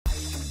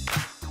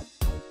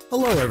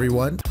Hello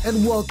everyone,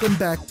 and welcome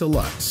back to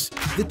Lux,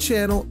 the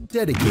channel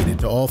dedicated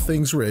to all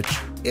things rich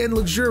and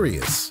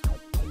luxurious.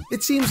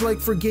 It seems like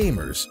for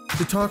gamers,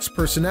 to talks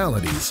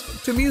personalities,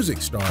 to music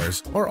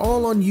stars are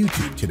all on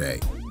YouTube today.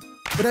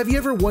 But have you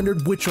ever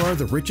wondered which are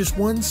the richest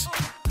ones?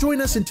 Join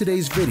us in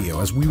today's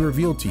video as we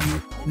reveal to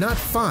you not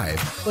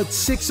 5, but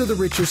 6 of the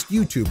richest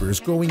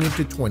YouTubers going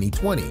into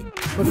 2020.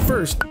 But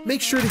first,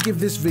 make sure to give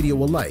this video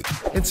a like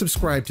and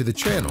subscribe to the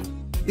channel.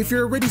 If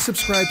you're already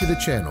subscribed to the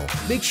channel,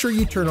 make sure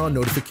you turn on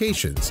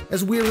notifications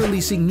as we are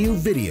releasing new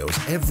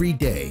videos every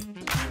day.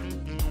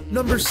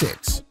 Number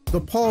 6.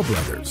 The Paul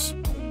Brothers.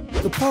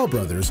 The Paul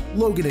brothers,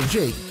 Logan and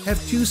Jake, have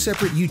 2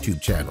 separate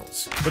YouTube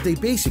channels, but they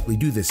basically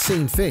do the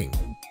same thing.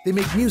 They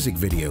make music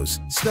videos,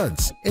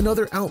 stunts, and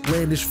other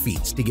outlandish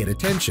feats to get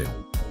attention.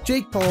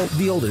 Jake Paul,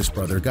 the oldest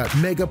brother, got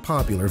mega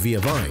popular via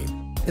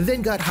Vine, and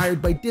then got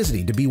hired by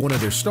Disney to be one of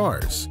their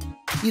stars.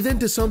 He then,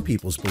 to some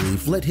people's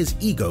belief, let his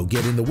ego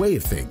get in the way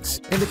of things,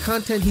 and the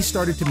content he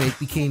started to make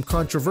became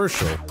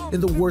controversial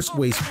in the worst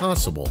ways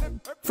possible.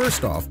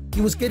 First off, he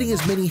was getting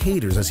as many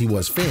haters as he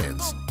was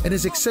fans, and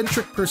his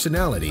eccentric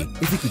personality,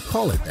 if you could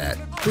call it that,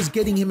 was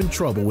getting him in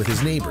trouble with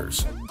his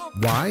neighbors.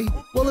 Why?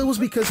 Well, it was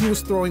because he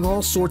was throwing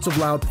all sorts of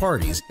loud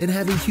parties and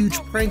having huge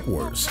prank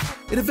wars.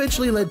 It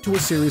eventually led to a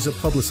series of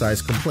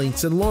publicized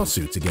complaints and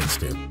lawsuits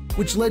against him,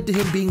 which led to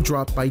him being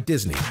dropped by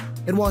Disney.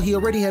 And while he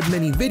already had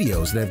many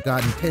videos that have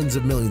gotten tens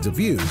of millions of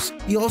views,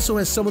 he also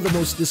has some of the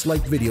most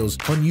disliked videos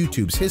on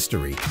YouTube's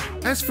history.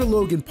 As for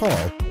Logan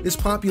Paul, his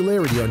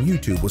popularity on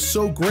YouTube was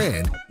so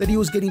grand that he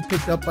was getting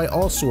picked up by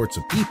all sorts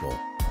of people,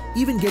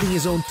 even getting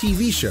his own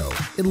TV show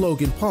in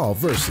Logan Paul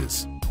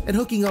vs. and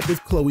hooking up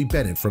with Chloe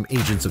Bennett from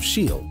Agents of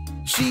S.H.I.E.L.D.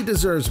 She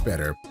deserves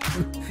better.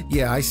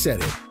 Yeah, I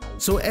said it.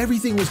 So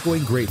everything was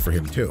going great for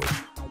him too.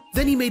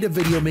 Then he made a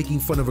video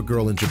making fun of a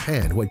girl in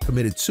Japan who had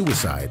committed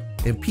suicide,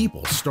 and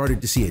people started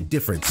to see a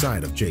different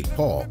side of Jake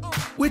Paul.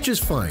 Which is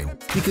fine,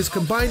 because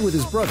combined with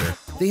his brother,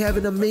 they have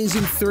an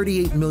amazing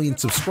 38 million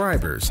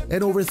subscribers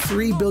and over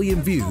 3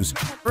 billion views,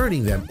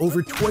 earning them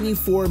over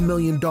 $24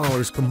 million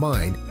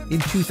combined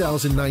in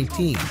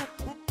 2019.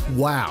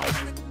 Wow!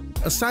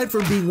 Aside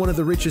from being one of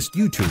the richest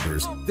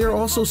YouTubers, they're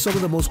also some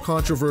of the most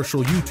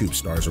controversial YouTube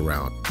stars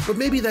around. But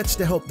maybe that's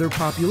to help their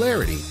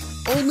popularity.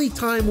 Only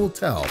time will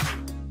tell.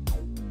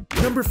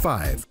 Number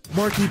 5.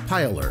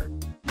 Markiplier.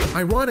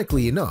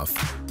 Ironically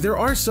enough, there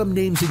are some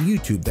names in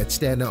YouTube that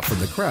stand out from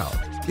the crowd.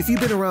 If you've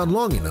been around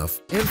long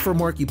enough, and for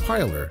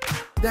Markiplier,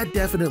 that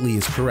definitely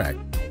is correct.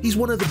 He's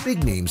one of the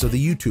big names of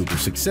the YouTuber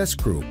success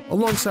crew,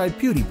 alongside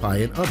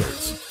PewDiePie and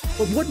others.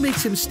 But what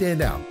makes him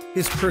stand out?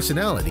 His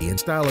personality and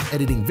style of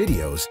editing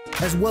videos,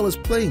 as well as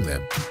playing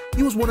them.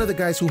 He was one of the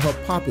guys who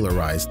helped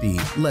popularize the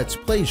Let's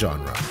Play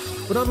genre.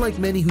 But unlike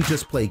many who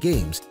just play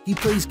games, he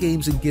plays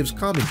games and gives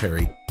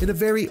commentary in a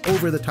very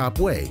over-the-top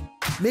way.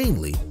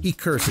 Mainly, he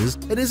curses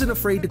and isn't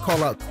afraid to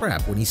call out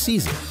crap when he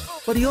sees it.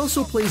 But he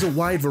also plays a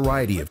wide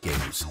variety of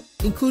games,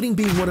 including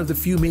being one of the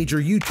few major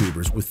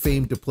YouTubers with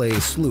fame to play a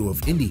slew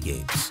of indie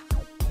games.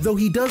 Though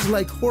he does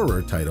like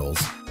horror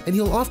titles, and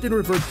he'll often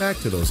revert back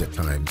to those at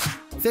times.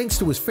 Thanks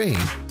to his fame,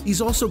 he's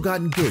also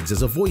gotten gigs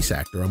as a voice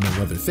actor, among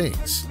other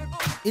things.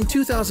 In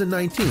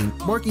 2019,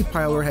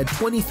 Markiplier had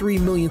 23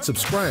 million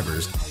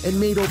subscribers and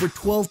made over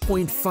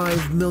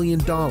 $12.5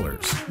 million,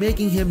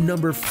 making him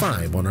number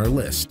 5 on our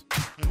list.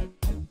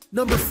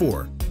 Number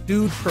 4.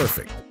 Dude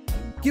Perfect.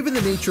 Given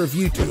the nature of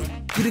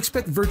YouTube, you'd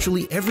expect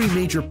virtually every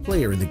major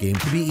player in the game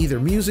to be either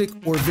music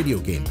or video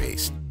game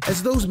based,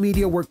 as those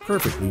media work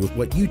perfectly with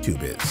what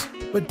YouTube is.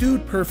 But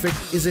Dude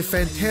Perfect is a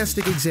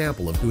fantastic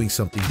example of doing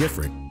something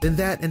different than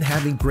that and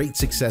having great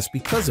success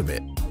because of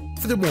it.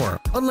 Furthermore,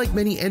 unlike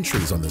many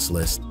entries on this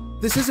list,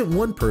 this isn't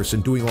one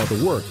person doing all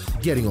the work,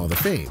 getting all the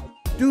fame.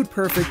 Dude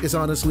Perfect is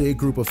honestly a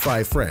group of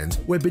 5 friends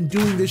who have been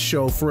doing this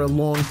show for a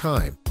long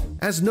time.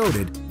 As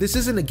noted, this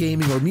isn't a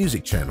gaming or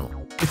music channel,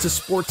 it's a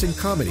sports and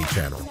comedy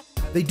channel.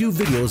 They do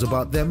videos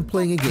about them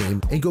playing a game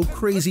and go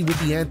crazy with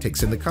the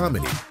antics and the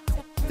comedy.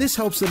 This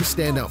helps them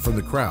stand out from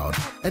the crowd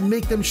and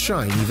make them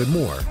shine even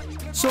more.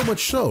 So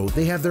much so,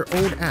 they have their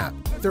own app,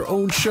 their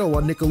own show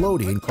on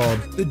Nickelodeon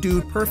called The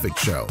Dude Perfect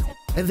Show.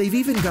 And they've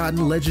even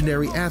gotten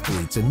legendary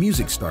athletes and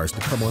music stars to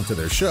come onto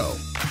their show,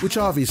 which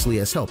obviously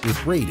has helped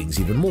with ratings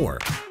even more.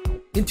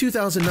 In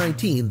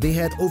 2019, they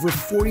had over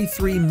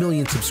 43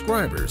 million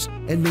subscribers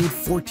and made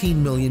 $14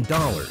 million,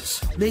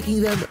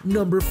 making them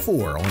number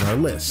 4 on our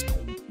list.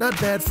 Not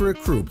bad for a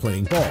crew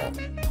playing ball.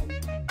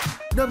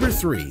 Number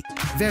 3.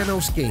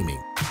 Vanos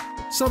Gaming.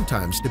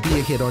 Sometimes, to be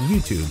a hit on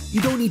YouTube,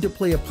 you don't need to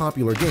play a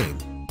popular game,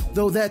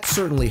 though that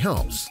certainly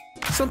helps.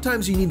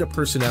 Sometimes you need a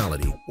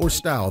personality or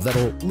style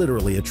that'll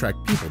literally attract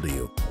people to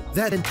you.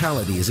 That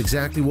mentality is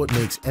exactly what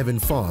makes Evan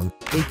Fong,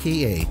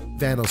 aka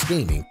Vanos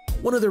Gaming,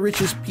 one of the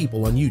richest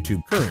people on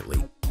YouTube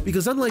currently.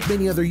 Because unlike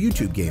many other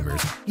YouTube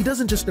gamers, he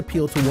doesn't just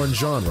appeal to one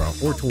genre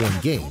or to one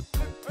game.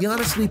 He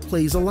honestly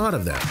plays a lot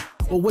of them.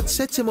 But what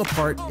sets him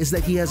apart is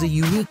that he has a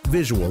unique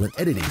visual and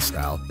editing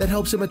style that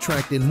helps him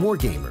attract in more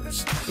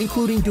gamers,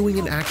 including doing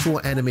an actual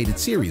animated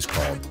series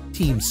called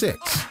Team 6.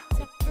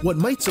 What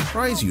might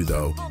surprise you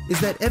though is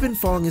that Evan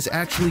Fong is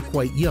actually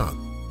quite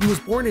young. He was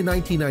born in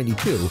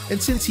 1992,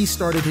 and since he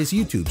started his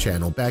YouTube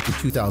channel back in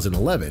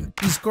 2011,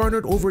 he's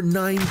garnered over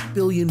 9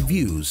 billion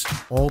views,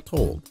 all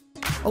told.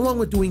 Along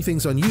with doing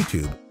things on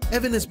YouTube,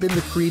 Evan has been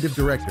the creative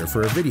director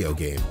for a video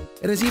game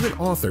and has even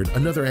authored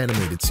another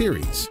animated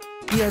series.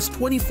 He has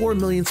 24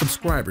 million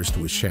subscribers to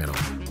his channel,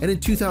 and in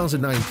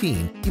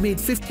 2019, he made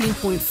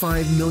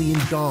 $15.5 million.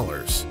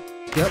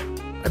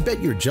 Yep, I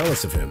bet you're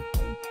jealous of him.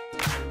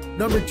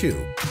 Number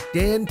 2.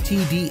 Dan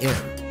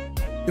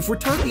TDM. If we're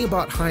talking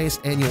about highest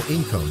annual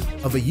income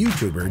of a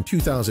YouTuber in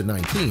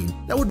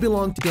 2019, that would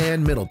belong to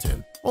Dan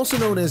Middleton, also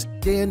known as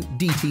Dan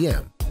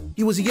DTM.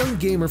 He was a young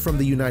gamer from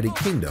the United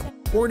Kingdom,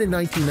 born in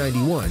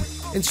 1991,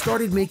 and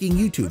started making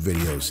YouTube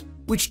videos,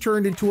 which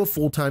turned into a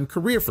full-time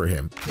career for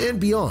him and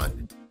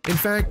beyond. In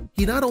fact,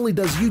 he not only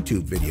does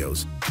YouTube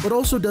videos, but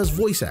also does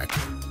voice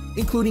acting,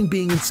 including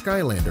being in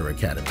Skylander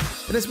Academy,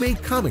 and has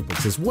made comic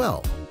books as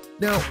well.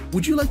 Now,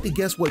 would you like to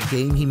guess what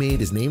game he made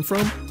his name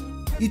from?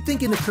 You'd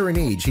think in the current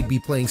age he'd be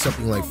playing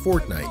something like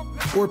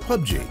Fortnite or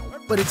PUBG,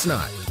 but it's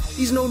not.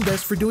 He's known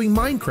best for doing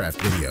Minecraft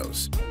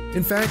videos.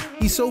 In fact,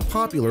 he's so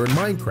popular in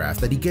Minecraft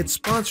that he gets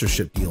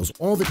sponsorship deals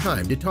all the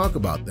time to talk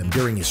about them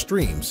during his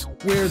streams,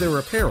 wear their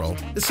apparel,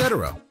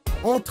 etc.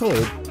 All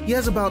told, he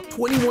has about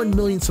 21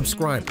 million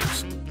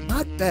subscribers.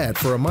 Not bad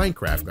for a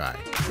Minecraft guy,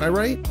 am I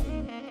right?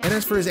 And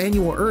as for his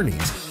annual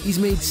earnings, he's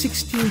made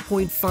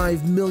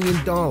 $16.5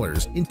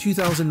 million in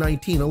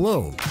 2019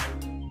 alone.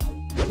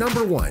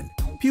 Number 1.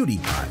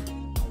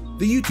 PewDiePie.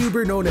 The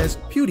YouTuber known as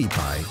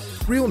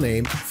PewDiePie, real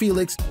name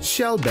Felix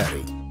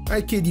Shelberry, I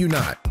kid you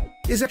not,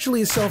 is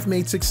actually a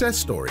self-made success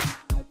story.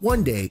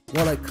 One day,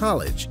 while at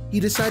college, he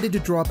decided to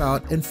drop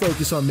out and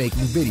focus on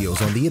making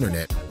videos on the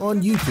internet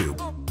on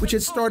YouTube, which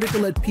had started to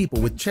let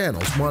people with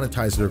channels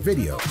monetize their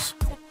videos.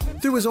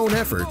 Through his own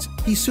efforts,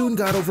 he soon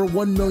got over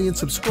 1 million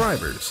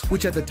subscribers,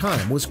 which at the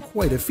time was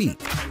quite a feat,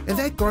 and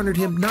that garnered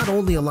him not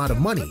only a lot of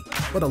money,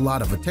 but a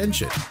lot of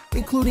attention,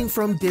 including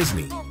from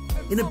Disney.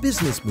 In a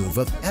business move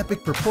of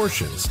epic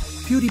proportions,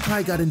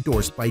 PewDiePie got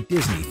endorsed by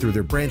Disney through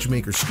their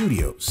Branchmaker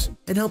Studios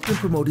and helped him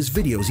promote his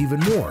videos even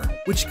more,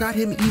 which got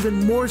him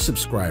even more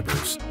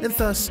subscribers and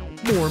thus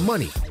more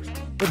money.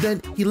 But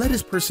then he let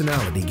his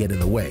personality get in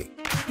the way.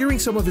 During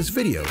some of his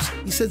videos,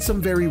 he said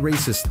some very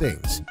racist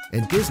things,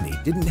 and Disney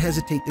didn't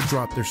hesitate to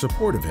drop their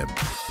support of him.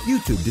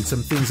 YouTube did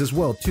some things as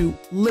well to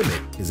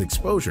limit his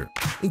exposure,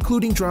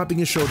 including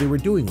dropping a show they were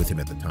doing with him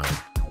at the time.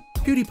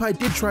 PewDiePie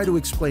did try to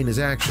explain his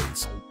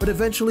actions, but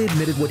eventually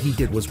admitted what he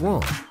did was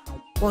wrong.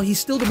 While he's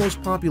still the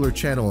most popular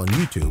channel on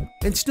YouTube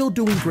and still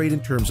doing great in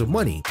terms of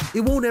money,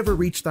 it won't ever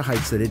reach the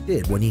heights that it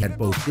did when he had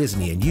both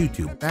Disney and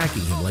YouTube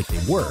backing him like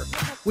they were.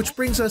 Which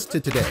brings us to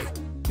today.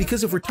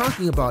 Because if we're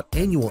talking about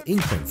annual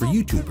income for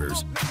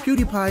YouTubers,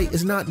 PewDiePie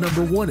is not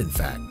number 1 in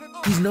fact,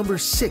 he's number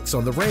 6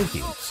 on the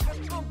rankings.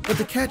 But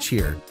the catch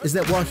here is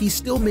that while he's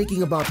still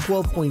making about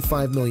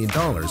 $12.5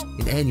 million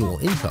in annual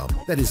income,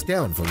 that is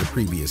down from the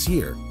previous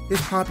year,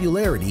 his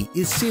popularity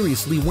is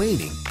seriously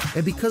waning,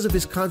 and because of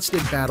his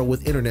constant battle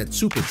with internet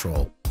super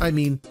troll,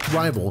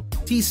 rival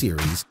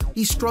T-Series,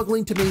 he's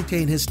struggling to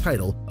maintain his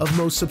title of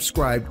most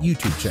subscribed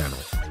YouTube channel.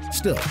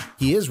 Still,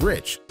 he is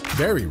rich,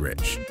 very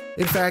rich.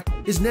 In fact,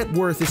 his net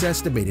worth is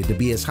estimated to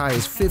be as high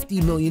as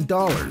 $50 million,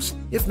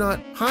 if not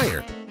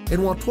higher.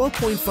 And while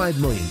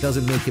 $12.5 million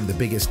doesn't make him the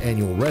biggest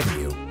annual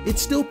revenue, it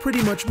still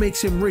pretty much makes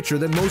him richer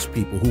than most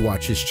people who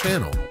watch his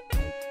channel.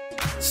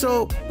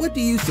 So, what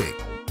do you think?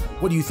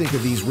 What do you think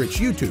of these rich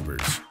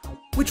YouTubers?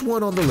 Which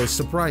one on the list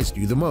surprised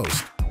you the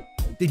most?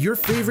 Did your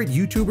favorite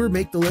YouTuber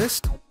make the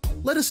list?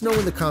 Let us know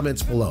in the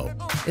comments below.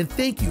 And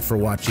thank you for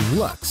watching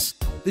Lux,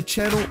 the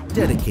channel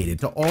dedicated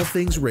to all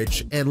things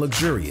rich and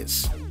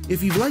luxurious.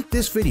 If you liked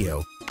this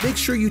video, make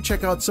sure you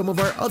check out some of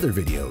our other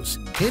videos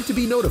and to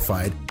be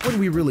notified when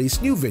we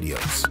release new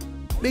videos.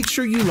 Make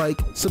sure you like,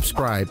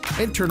 subscribe,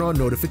 and turn on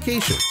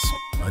notifications.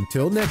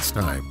 Until next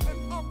time.